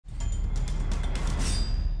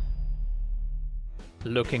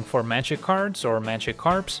Looking for magic cards or magic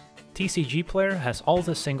carps? TCG Player has all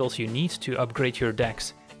the singles you need to upgrade your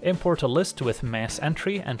decks. Import a list with mass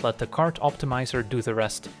entry and let the card optimizer do the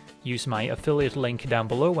rest. Use my affiliate link down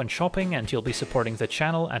below when shopping and you'll be supporting the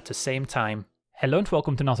channel at the same time. Hello and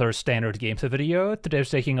welcome to another Standard Games video. Today we're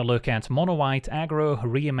taking a look at Monowhite Aggro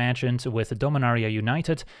reimagined with Dominaria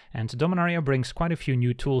United, and Dominaria brings quite a few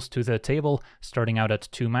new tools to the table, starting out at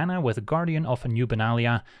 2 mana with Guardian of New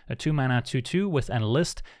Benalia, a 2 mana 2/2 with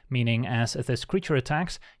Enlist, meaning as this creature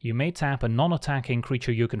attacks, you may tap a non-attacking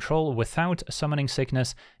creature you control without summoning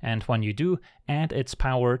sickness, and when you do, add its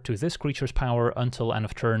power to this creature's power until end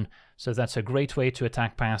of turn. So that's a great way to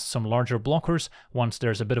attack past some larger blockers once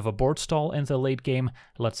there's a bit of a board stall in the late game.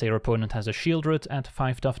 Let's say our opponent has a Shieldred at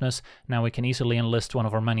 5 toughness, now we can easily enlist one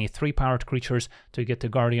of our many 3-powered creatures to get the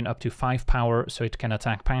Guardian up to 5 power so it can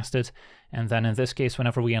attack past it. And then in this case,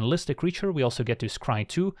 whenever we enlist a creature, we also get to scry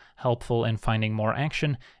 2, helpful in finding more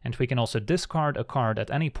action, and we can also discard a card at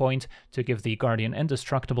any point to give the Guardian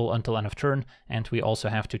indestructible until end of turn, and we also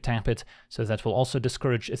have to tap it, so that will also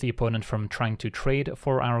discourage the opponent from trying to trade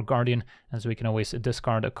for our Guardian, as we can always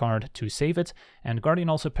discard a card to save it. And Guardian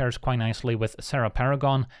also pairs quite nicely with Serra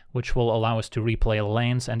Paragon, which will allow us to replay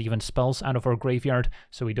lands and even spells out of our graveyard,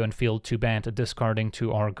 so we don't feel too bad discarding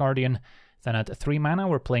to our Guardian. Then at 3 mana,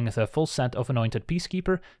 we're playing the full set of Anointed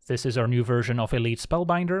Peacekeeper. This is our new version of Elite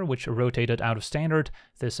Spellbinder, which rotated out of Standard.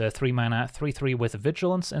 This 3 mana 3/3 with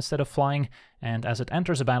Vigilance instead of flying, and as it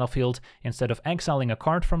enters a battlefield, instead of exiling a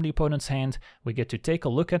card from the opponent's hand, we get to take a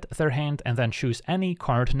look at their hand and then choose any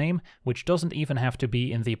card name, which doesn't even have to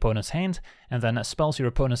be in the opponent's hand, and then spells your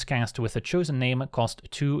opponent's cast with the chosen name cost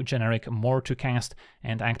 2 generic more to cast,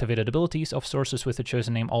 and activated abilities of sources with the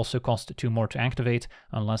chosen name also cost 2 more to activate,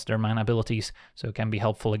 unless they're mana abilities. So it can be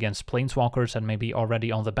helpful against planeswalkers and maybe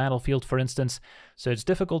already on the battlefield, for instance. So it's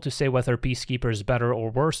difficult to say whether Peacekeeper is better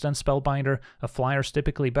or worse than Spellbinder. A flyer's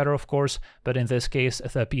typically better, of course, but in this case,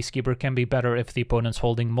 the Peacekeeper can be better if the opponent's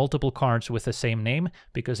holding multiple cards with the same name,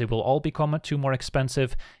 because it will all become 2 more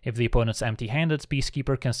expensive. If the opponent's empty-handed,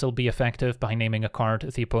 Peacekeeper can still be effective by naming a card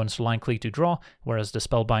the opponent's likely to draw, whereas the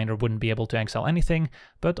Spellbinder wouldn't be able to exile anything.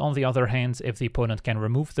 But on the other hand, if the opponent can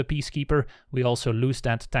remove the Peacekeeper, we also lose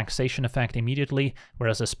that taxation effect immediately,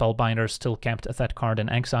 whereas the Spellbinder still kept that card in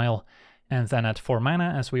exile. And then at 4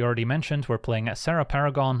 mana, as we already mentioned, we're playing a Serra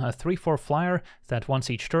Paragon, a 3/4 flyer that once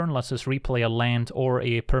each turn lets us replay a land or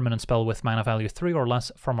a permanent spell with mana value 3 or less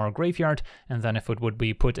from our graveyard, and then if it would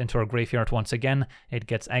be put into our graveyard once again, it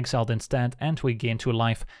gets exiled instead and we gain 2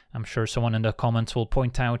 life. I'm sure someone in the comments will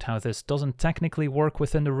point out how this doesn't technically work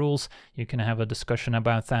within the rules. You can have a discussion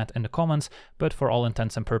about that in the comments, but for all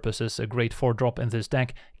intents and purposes, a great 4-drop in this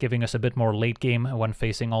deck, giving us a bit more late game when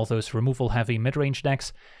facing all those removal-heavy mid-range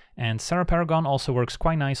decks. And Serra Paragon also works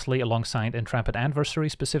quite nicely alongside Intrepid Adversary,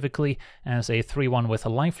 specifically as a 3/1 with a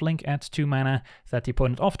lifelink at 2 mana that the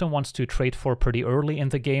opponent often wants to trade for pretty early in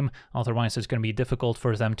the game, otherwise it's going to be difficult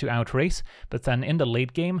for them to outrace. But then in the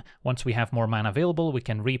late game, once we have more mana available, we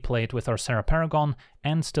can replay it with our Serra Paragon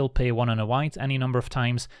and still pay 1 and a white any number of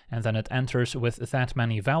times, and then it enters with that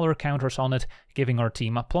many Valor counters on it, giving our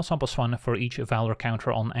team a +1/+1 for each Valor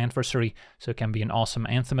counter on Adversary, so it can be an awesome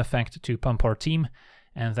Anthem effect to pump our team.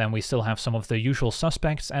 And then we still have some of the usual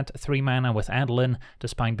suspects at 3 mana with Adeline,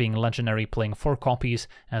 despite being legendary, playing 4 copies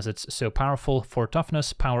as it's so powerful. 4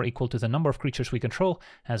 toughness, power equal to the number of creatures we control,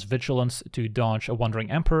 has Vigilance to dodge a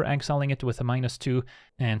Wandering Emperor, exiling it with a -2,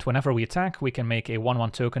 and whenever we attack we can make a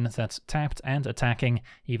 1/1 token that's tapped and attacking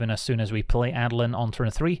even as soon as we play Adeline on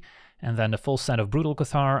turn 3. And then the full set of Brutal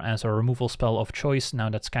Cathar as our removal spell of choice now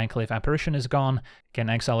that Skyclave Apparition is gone, can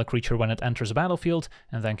exile a creature when it enters a battlefield,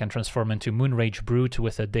 and then can transform into Moonrage Brute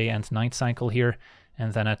with a day and night cycle here.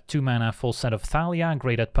 And then at 2 mana, full set of Thalia,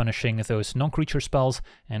 great at punishing those non-creature spells,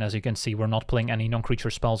 and as you can see we're not playing any non-creature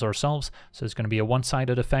spells ourselves, so it's going to be a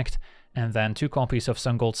one-sided effect. And then 2 copies of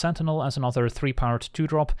Sungold Sentinel as another 3-powered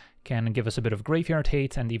 2-drop, can give us a bit of graveyard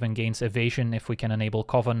hate and even gains evasion if we can enable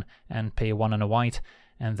Coven and pay 1 and a white.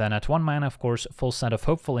 And then at 1 mana, of course, full set of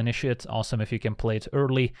Hopeful Initiate, awesome if you can play it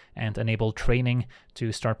early and enable Training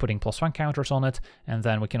to start putting +1 counters on it, and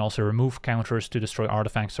then we can also remove counters to destroy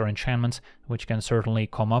artifacts or enchantments, which can certainly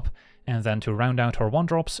come up. And then to round out our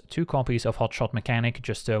 1-drops, 2 copies of Hotshot Mechanic,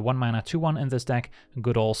 just a 1 mana 2/1 in this deck,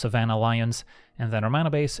 good old Savannah Lions. And then our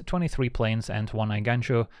mana base, 23 planes and 1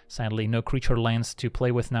 Igancho, sadly no creature lands to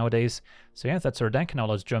play with nowadays. So yeah, that's our deck. Now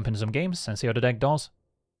let's jump into some games and see how the deck does.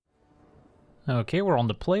 Okay, we're on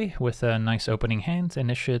the play with a nice opening hand,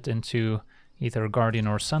 Initiate into either Guardian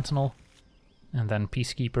or Sentinel, and then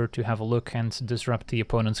Peacekeeper to have a look and disrupt the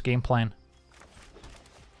opponent's game plan.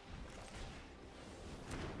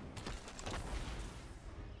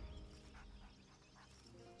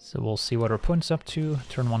 So we'll see what our opponent's up to.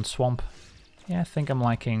 Turn 1 Swamp. Yeah, I think I'm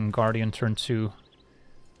liking Guardian turn 2,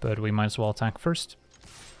 but we might as well attack first.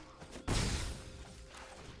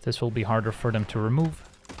 This will be harder for them to remove,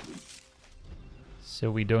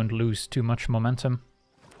 so we don't lose too much momentum.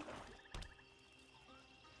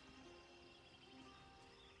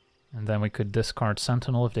 And then we could discard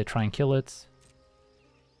Sentinel if they try and kill it.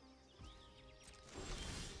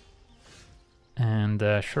 And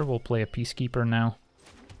sure, we'll play a Peacekeeper now.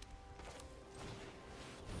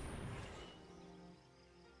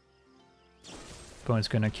 Opponent's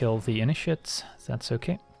gonna kill the Initiates, that's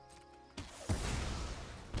okay.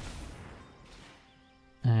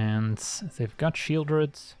 And they've got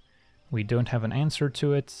Shieldred. We don't have an answer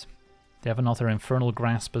to it. They have another Infernal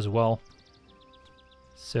Grasp as well.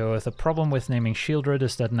 So the problem with naming Shieldred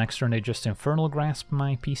is that next turn they just Infernal Grasp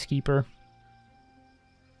my Peacekeeper.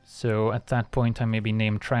 So at that point I maybe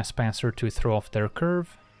name Trespasser to throw off their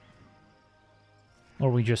curve.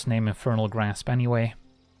 Or we just name Infernal Grasp anyway.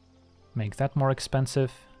 Make that more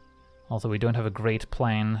expensive. Although we don't have a great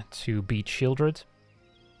plan to beat Shieldred.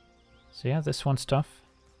 So yeah, this one's tough.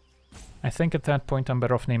 I think at that point I'm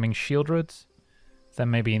better off naming Shieldred.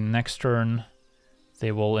 Then maybe next turn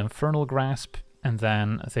they will Infernal Grasp, and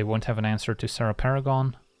then they won't have an answer to Serra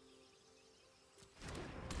Paragon.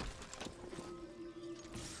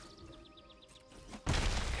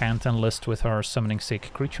 Can't enlist with our Summoning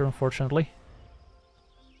Sick creature, unfortunately.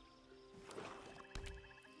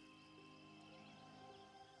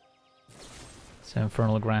 So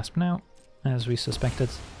Infernal Grasp now, as we suspected.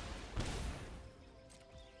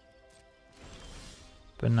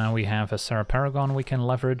 But now we have a Serra Paragon we can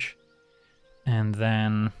leverage. And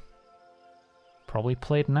then probably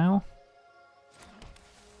play it now.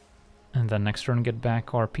 And then next turn get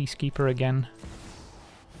back our Peacekeeper again.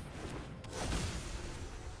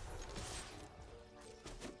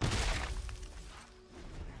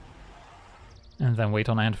 And then wait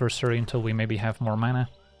on Adversary until we maybe have more mana.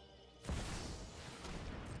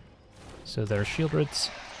 So there's Shieldreds.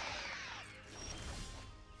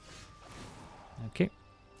 Okay.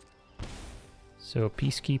 So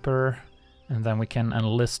Peacekeeper, and then we can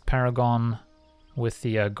enlist Paragon with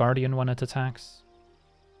the Guardian when it attacks.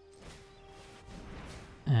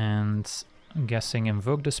 And I'm guessing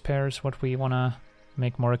Invoke Despair is what we want to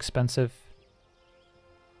make more expensive.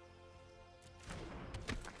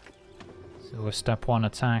 So a step 1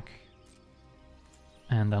 attack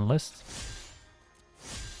and enlist.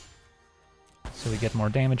 So we get more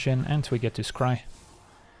damage in and we get to scry.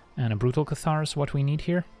 And a Brutal Cathar is what we need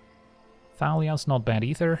here. Thalia's not bad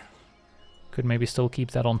either. Could maybe still keep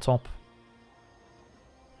that on top.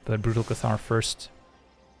 But Brutal Cathar first.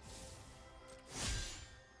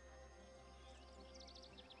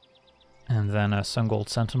 And then a Sungold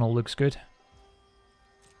Sentinel looks good.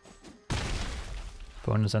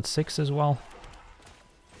 Opponent's at 6 as well.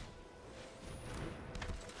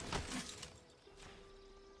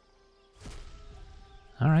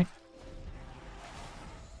 Alright.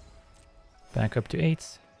 Back up to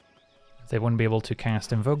 8. They wouldn't be able to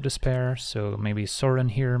cast Invoke Despair, so maybe Sorin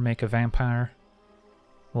here, make a Vampire.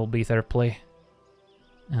 Will be their play.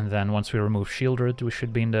 And then once we remove Shieldred, we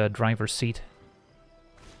should be in the driver's seat.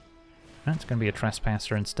 And it's gonna be a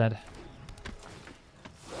Trespasser instead.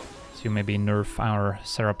 To maybe nerf our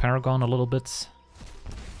Serra Paragon a little bit.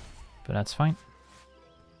 But that's fine.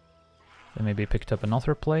 They maybe picked up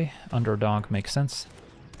another play. Underdog makes sense.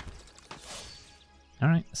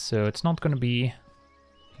 Alright, so it's not going to be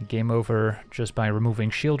game over just by removing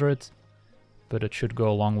Shieldred, but it should go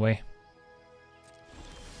a long way.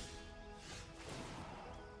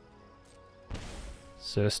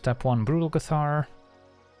 So step 1 Brutal Cathar,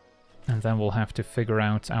 and then we'll have to figure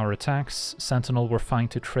out our attacks. Sentinel we're fine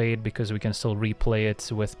to trade because we can still replay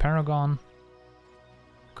it with Paragon.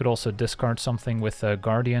 Could also discard something with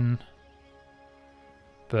Guardian,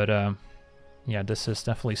 but yeah, this is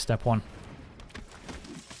definitely step 1.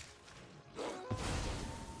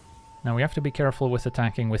 Now we have to be careful with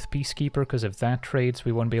attacking with Peacekeeper, because if that trades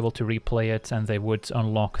we won't be able to replay it and they would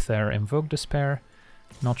unlock their Invoke Despair.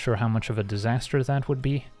 Not sure how much of a disaster that would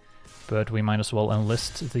be, but we might as well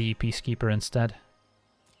enlist the Peacekeeper instead.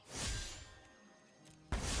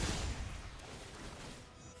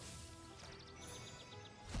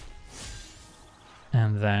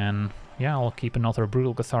 And then, yeah, I'll keep another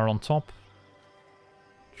Brutal Cathar on top,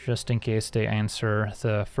 just in case they answer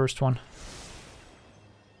the first one.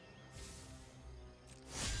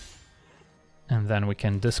 And then we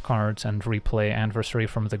can discard and replay Adversary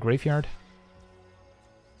from the graveyard.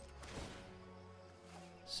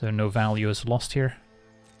 So no value is lost here.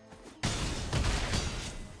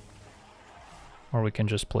 Or we can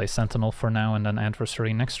just play Sentinel for now and then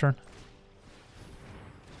Adversary next turn.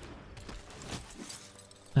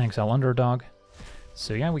 Exile Underdog.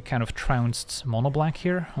 So yeah, we kind of trounced Mono Black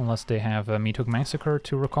here, unless they have a Meathook Massacre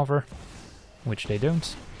to recover, which they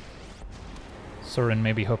don't. Sorin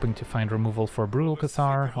may be hoping to find removal for Brutal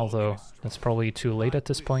Cathar, although that's probably too late at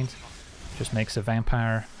this point. Just makes a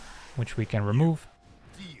Vampire, which we can remove.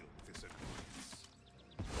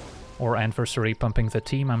 Or Adversary pumping the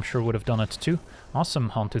team, I'm sure would have done it too.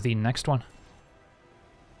 Awesome, on to the next one.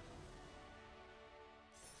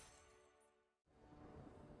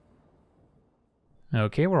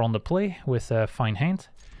 Okay, we're on the play with a fine hand.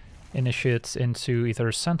 Initiate into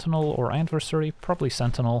either Sentinel or Adversary, probably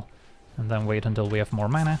Sentinel, and then wait until we have more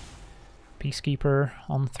mana. Peacekeeper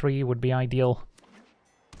on 3 would be ideal.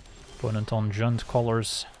 Opponent on Jund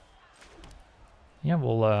colors. Yeah,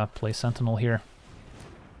 we'll play Sentinel here.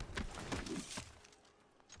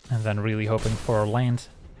 And then really hoping for land.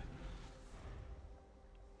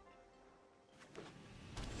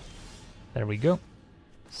 There we go.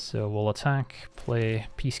 So we'll attack, play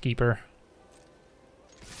Peacekeeper.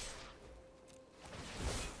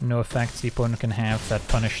 No effects the opponent can have that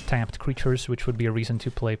punish tapped creatures, which would be a reason to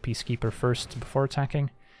play Peacekeeper first before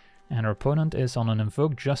attacking. And our opponent is on an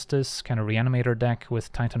Invoke Justice kind of Reanimator deck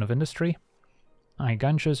with Titan of Industry.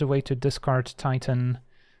 Ganja is a way to discard Titan.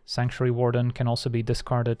 Sanctuary Warden can also be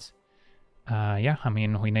discarded. Yeah, I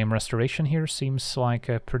mean, we name Restoration here, seems like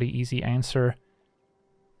a pretty easy answer.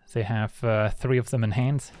 They have 3 of them in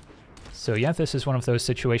hand. So yeah, this is one of those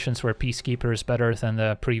situations where Peacekeeper is better than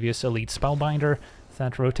the previous Elite Spellbinder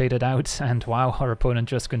that rotated out, and wow, our opponent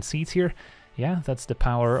just concedes here. Yeah, that's the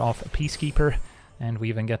power of Peacekeeper, and we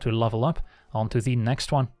even get to level up. On to the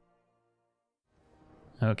next one.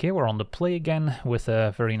 Okay, we're on the play again with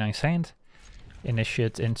a very nice hand.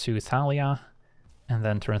 Initiate into Thalia, and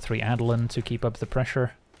then turn 3 Adeline to keep up the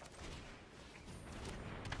pressure.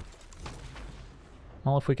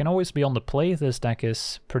 Well, if we can always be on the play, this deck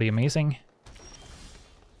is pretty amazing.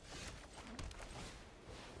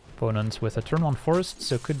 Opponent with a turn 1 forest,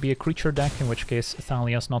 so could be a creature deck, in which case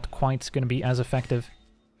Thalia's not quite going to be as effective.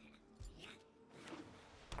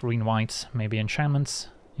 Green-white, maybe enchantments,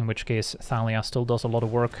 in which case Thalia still does a lot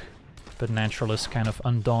of work, but Naturalist kind of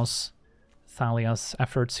undoes Thalia's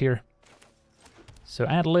efforts here. So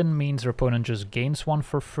Adeline means our opponent just gains 1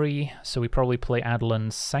 for free, so we probably play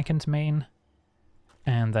Adeline's second main,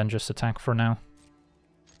 and then just attack for now.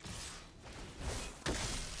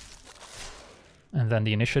 And then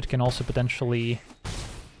the Initiate can also potentially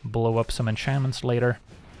blow up some enchantments later.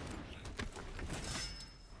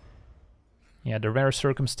 Yeah, the rare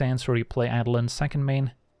circumstance where you play Adeline's second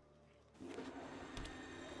main.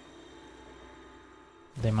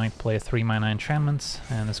 They might play a 3-mana enchantment,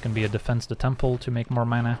 and it's going to be a Defense the Temple to make more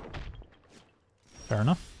mana. Fair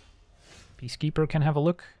enough. Peacekeeper can have a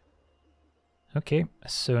look. Okay,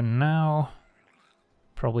 so now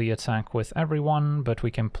probably attack with everyone, but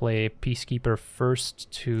we can play Peacekeeper first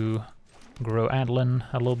to grow Adeline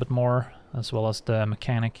a little bit more, as well as the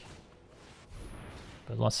mechanic.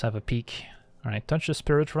 But let's have a peek. Alright, Touch the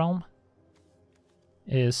Spirit Realm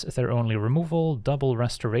is their only removal. Double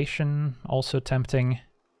Restoration, also tempting.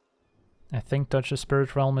 I think Touch the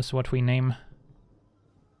Spirit Realm is what we name.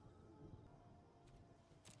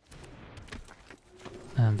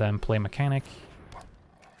 And then play mechanic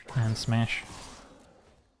and smash.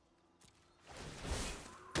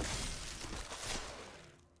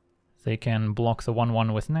 They can block the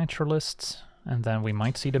 1/1 with Naturalists, and then we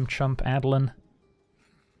might see them chump Adeline.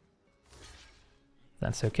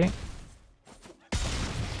 That's okay.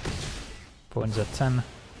 Opponent's at 10.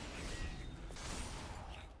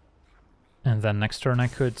 And then next turn I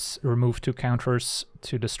could remove 2 counters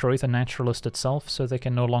to destroy the Naturalist itself, so they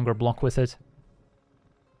can no longer block with it.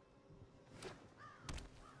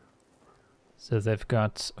 So they've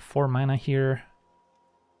got 4 mana here.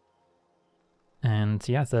 And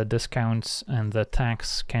yeah, the discounts and the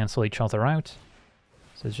tax cancel each other out.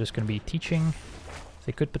 So it's just going to be Teaching.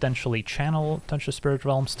 They could potentially channel Touch the Spirit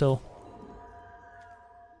Realm still.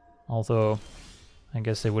 Although, I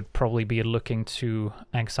guess they would probably be looking to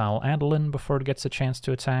exile Adeline before it gets a chance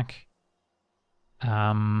to attack.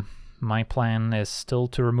 My plan is still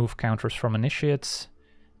to remove counters from Initiates.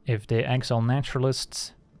 If they exile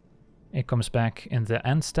Naturalists, it comes back in the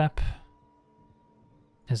end step.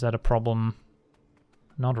 Is that a problem?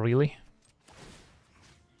 Not really.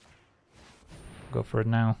 Go for it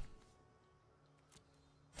now.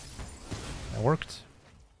 That worked.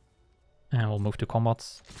 And we'll move to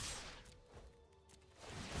combat.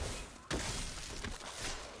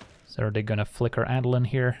 So are they gonna flicker Adeline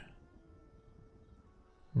here?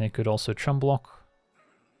 They could also chum block.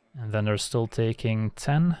 And then they're still taking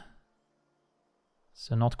 10.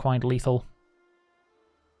 So not quite lethal.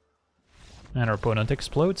 And our opponent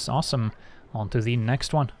explodes. Awesome. On to the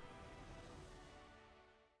next one.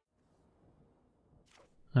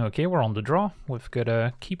 Okay, we're on the draw. We've got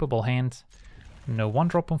a keepable hand. No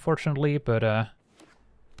 1-drop, unfortunately, but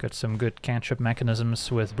got some good catch-up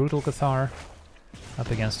mechanisms with Brutal Cathar up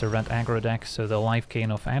against a red aggro deck, so the life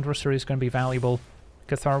gain of Adversary is going to be valuable.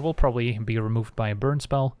 Cathar will probably be removed by a burn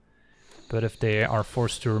spell, but if they are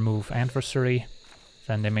forced to remove Adversary,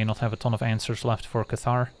 then they may not have a ton of answers left for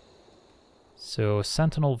Cathar. So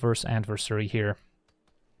Sentinel versus Adversary here.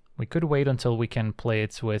 We could wait until we can play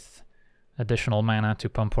it with additional mana to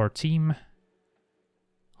pump our team.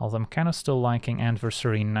 Although I'm kind of still liking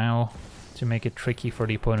Adversary now to make it tricky for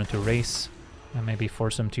the opponent to race and maybe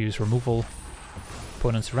force them to use removal.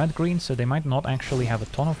 Opponent's red-green, so they might not actually have a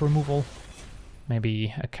ton of removal.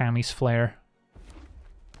 Maybe a Kami's Flare.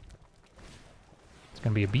 It's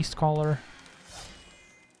gonna be a Beast Caller.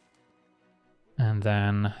 And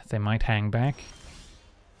then they might hang back.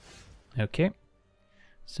 Okay.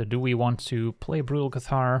 So do we want to play Brutal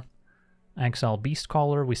Cathar? Exile Beast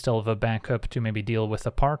Caller, we still have a backup to maybe deal with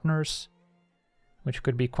the partners, which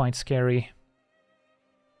could be quite scary.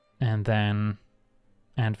 And then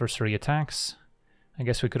Adversary attacks. I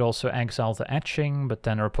guess we could also exile the Etching, but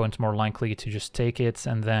then our opponent's more likely to just take it,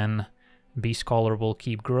 and then Beast Caller will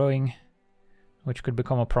keep growing, which could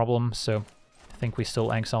become a problem, so I think we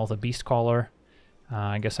still exile the Beast Caller.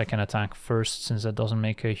 I guess I can attack first, since that doesn't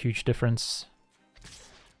make a huge difference.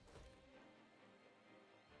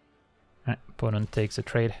 Opponent takes a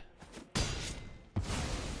trade.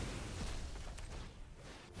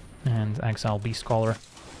 And exile Beast Caller.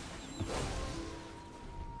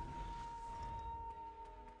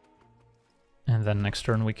 And then next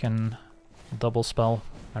turn we can double spell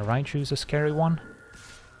a Raichu's a scary one.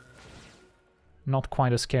 Not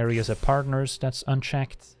quite as scary as a Partners that's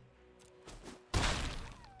unchecked.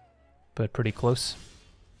 But pretty close.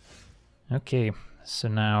 Okay, so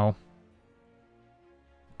now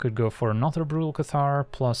could go for another Brutal Cathar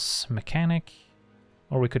plus Mechanic,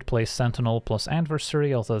 or we could play Sentinel plus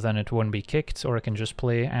Adversary, although then it wouldn't be kicked, or I can just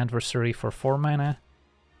play Adversary for 4 mana,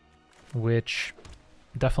 which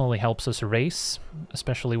definitely helps us race,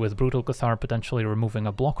 especially with Brutal Cathar potentially removing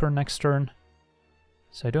a blocker next turn.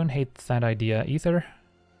 So I don't hate that idea either.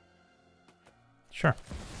 Sure.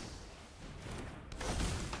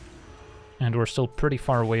 And we're still pretty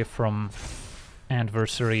far away from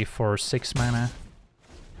Adversary for 6 mana.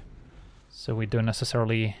 So we don't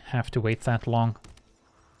necessarily have to wait that long.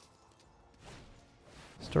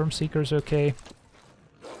 Stormseeker's okay.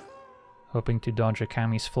 Hoping to dodge a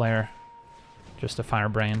Kami's Flare. Just a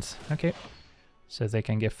Firebrand. Okay. So they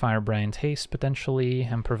can give Firebrand haste potentially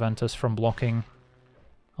and prevent us from blocking.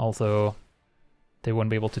 Although they won't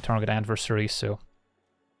be able to target Adversary, so...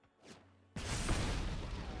 I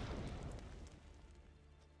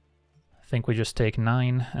think we just take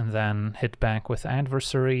 9 and then hit back with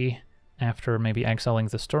Adversary. After maybe exiling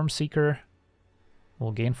the Stormseeker,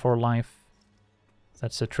 we'll gain 4 life.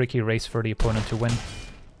 That's a tricky race for the opponent to win.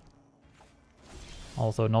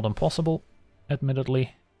 Although not impossible,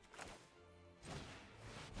 admittedly.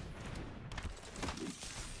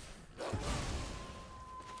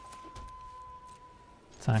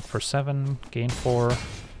 Attack for 7, gain 4,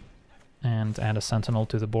 and add a Sentinel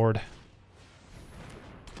to the board.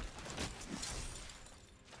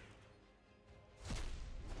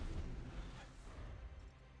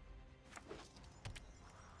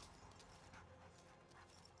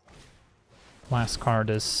 Last card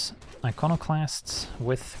is Iconoclasts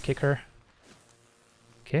with Kicker.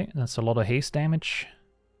 Okay, that's a lot of haste damage.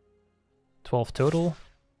 12 total.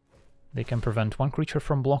 They can prevent 1 creature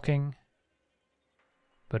from blocking.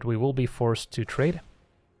 But we will be forced to trade.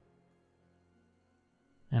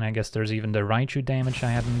 And I guess there's even the Raichu damage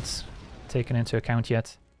I hadn't taken into account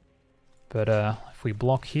yet. But if we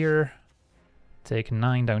block here, take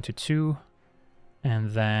 9 down to 2,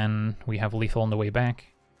 and then we have lethal on the way back.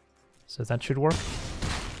 So that should work.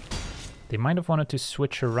 They might have wanted to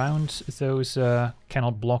switch around those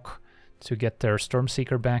cannot block to get their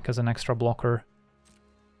Stormseeker back as an extra blocker.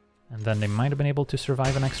 And then they might have been able to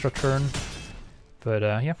survive an extra turn. But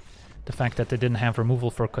yeah, the fact that they didn't have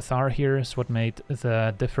removal for Cathar here is what made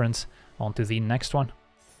the difference. On to the next one.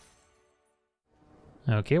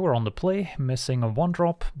 Okay, we're on the play, missing a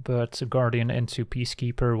 1-drop, but Guardian into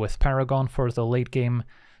Peacekeeper with Paragon for the late game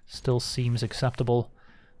still seems acceptable.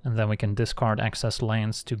 And then we can discard excess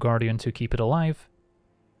lands to Guardian to keep it alive.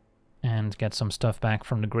 And get some stuff back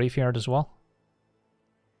from the graveyard as well.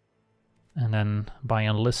 And then by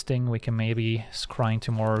enlisting we can maybe scry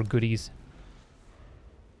into more goodies.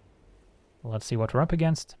 Let's see what we're up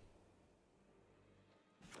against.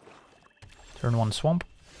 Turn 1 swamp.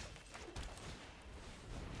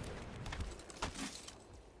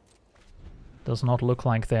 Does not look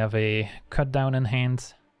like they have a cut down in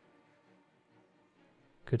hand.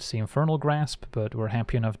 Could see Infernal Grasp, but we're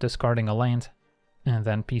happy enough discarding a land. And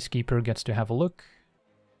then Peacekeeper gets to have a look.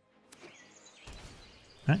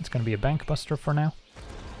 Alright, it's gonna be a Bank Buster for now.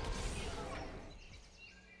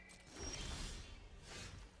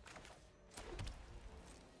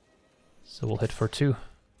 So we'll hit for 2.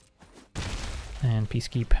 And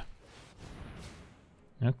Peacekeep.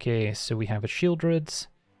 Okay, so we have a Shieldred.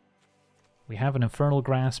 We have an Infernal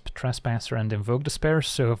Grasp, Trespasser, and Invoke Despair,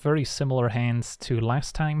 so very similar hands to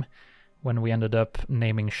last time, when we ended up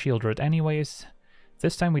naming Shieldred anyways.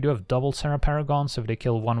 This time we do have double Serra Paragon, so if they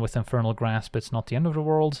kill one with Infernal Grasp, it's not the end of the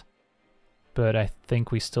world. But I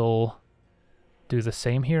think we still do the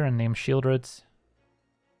same here and name Shieldred.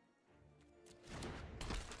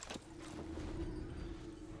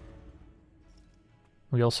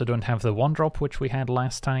 We also don't have the 1-drop, which we had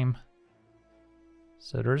last time.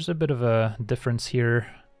 So there's a bit of a difference here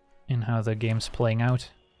in how the game's playing out.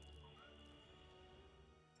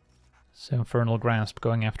 So Infernal Grasp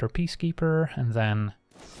going after Peacekeeper, and then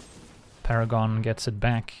Paragon gets it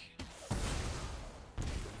back.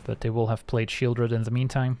 But they will have played Shieldred in the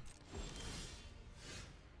meantime.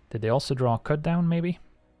 Did they also draw a Cut Down, maybe?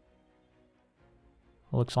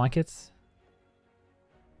 Looks like it.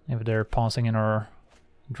 Maybe they're pausing in our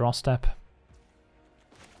draw step.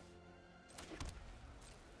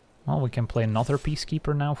 Well, we can play another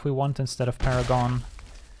Peacekeeper now if we want instead of Paragon,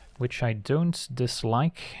 which I don't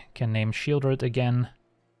dislike. Can name Shieldred again.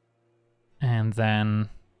 And then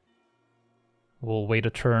we'll wait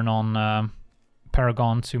a turn on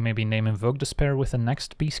Paragon to maybe name Invoke Despair with the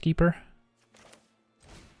next Peacekeeper.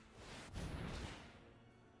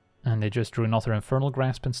 And they just drew another Infernal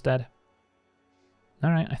Grasp instead.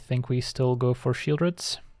 Alright, I think we still go for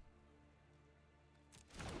Shieldreds.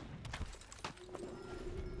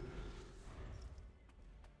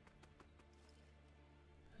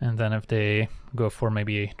 And then if they go for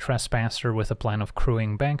maybe a Trespasser with a plan of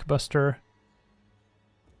crewing Bankbuster,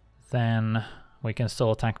 then we can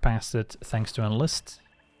still attack past it thanks to Enlist.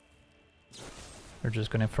 They're just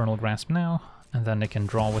going to Infernal Grasp now, and then they can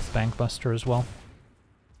draw with Bankbuster as well.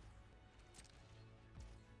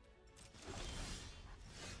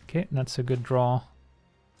 Okay, that's a good draw.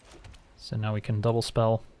 So now we can double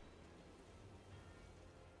spell.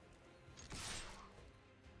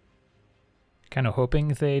 Kind of hoping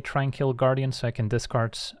they try and kill Guardian so I can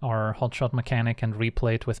discard our Hotshot mechanic and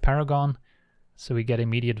replay it with Paragon, so we get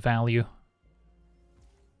immediate value.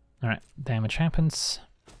 Alright, damage happens.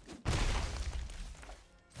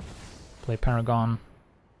 Play Paragon.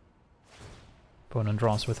 Opponent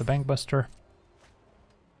draws with a Bankbuster.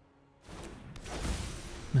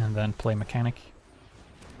 And then play Mechanic.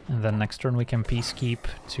 And then next turn we can Peacekeep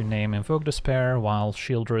to name Invoke Despair, while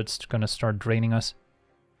Shieldred's gonna start draining us.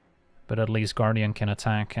 But at least Guardian can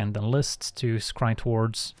attack and Enlist to scry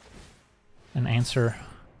towards an answer.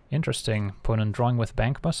 Interesting. Opponent drawing with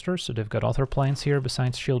Bankbuster, so they've got other plans here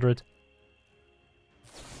besides Shieldred.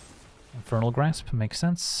 Infernal Grasp makes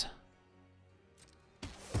sense.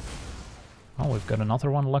 Oh, we've got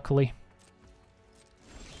another one, luckily.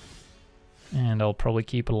 And I'll probably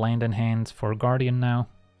keep a land in hand for Guardian now.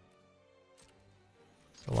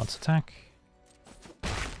 So let's attack.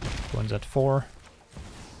 One's at 4.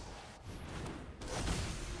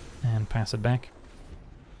 And pass it back.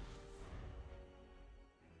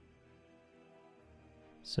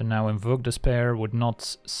 So now Invoke Despair would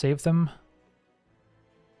not save them.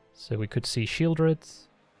 So we could see Shieldred.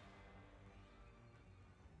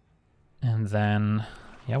 And then,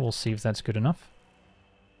 yeah, we'll see if that's good enough.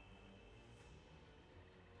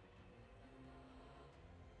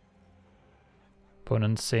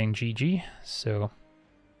 Opponent saying GG, so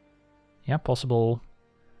yeah, possible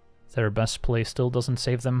their best play still doesn't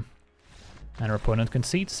save them. And our opponent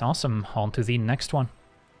concedes. Awesome, on to the next one.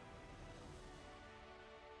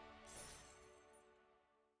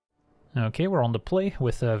 Okay, we're on the play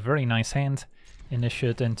with a very nice hand.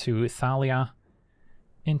 Initiate into Thalia,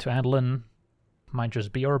 into Adeline. Might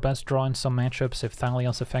just be our best draw in some matchups if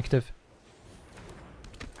Thalia's effective.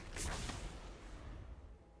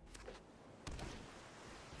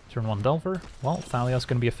 Turn 1 Delver. Well, Thalia's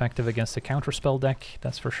going to be effective against the counterspell deck,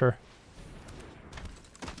 that's for sure.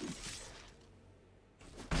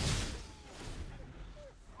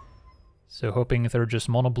 So hoping they're just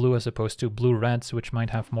mono blue as opposed to blue reds, which might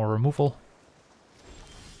have more removal.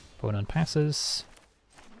 Opponent passes.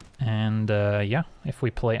 And yeah, if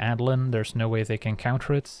we play Adlin, there's no way they can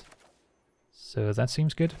counter it. So that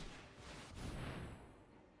seems good.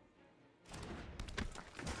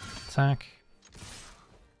 Attack.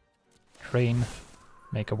 Train.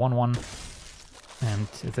 Make a 1-1. And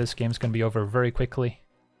this game's gonna be over very quickly.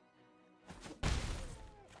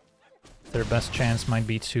 Their best chance might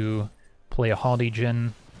be to play a Haughty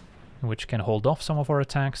Djinn, which can hold off some of our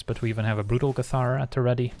attacks, but we even have a Brutal Cathar at the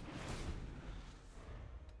ready.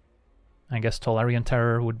 I guess Tolarian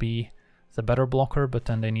Terror would be the better blocker, but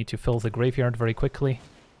then they need to fill the graveyard very quickly.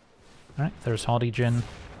 Alright, there's Haughty Djinn.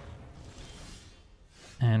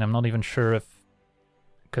 And I'm not even sure if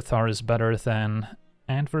Cathar is better than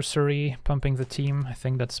Adversary pumping the team. I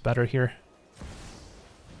think that's better here.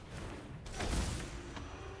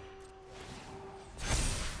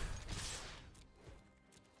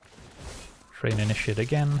 Train Initiate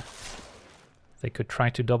again. They could try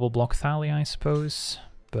to double block Thalia, I suppose,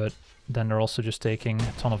 but then they're also just taking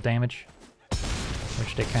a ton of damage,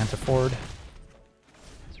 which they can't afford.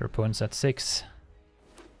 Their opponent's at 6.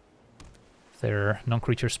 Their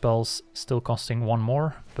non-creature spells still costing 1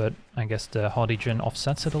 more, but I guess the Haughty Djinn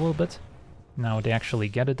offsets it a little bit. Now they actually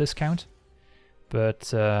get a discount.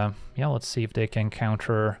 But yeah, let's see if they can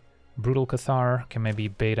counter Brutal Cathar, can maybe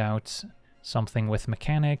bait out something with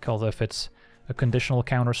Mechanic, although if it's a conditional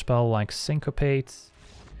counter spell like Syncopate,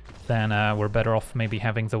 then we're better off maybe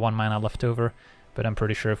having the 1 mana left over. But I'm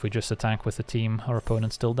pretty sure if we just attack with the team, our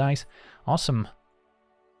opponent still dies. Awesome.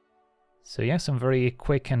 So yeah, some very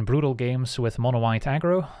quick and brutal games with Monowhite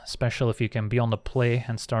Aggro, especially if you can be on the play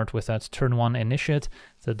and start with that turn 1 Initiate.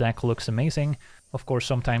 The deck looks amazing. Of course,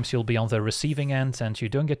 sometimes you'll be on the receiving end and you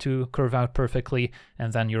don't get to curve out perfectly,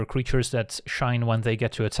 and then your creatures that shine when they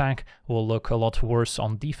get to attack will look a lot worse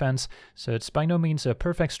on defense. So it's by no means a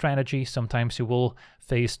perfect strategy. Sometimes you will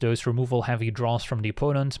face those removal heavy draws from the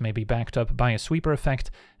opponent, maybe backed up by a sweeper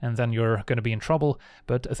effect, and then you're going to be in trouble.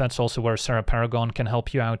 But that's also where Serra Paragon can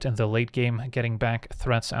help you out in the late game, getting back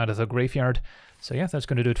threats out of the graveyard. So yeah, that's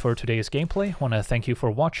going to do it for today's gameplay. Want to thank you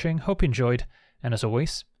for watching, hope you enjoyed, and as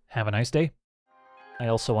always, have a nice day. I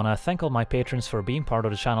also want to thank all my patrons for being part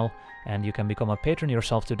of the channel, and you can become a patron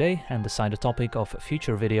yourself today and decide the topic of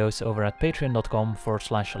future videos over at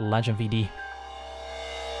patreon.com/LegenVD.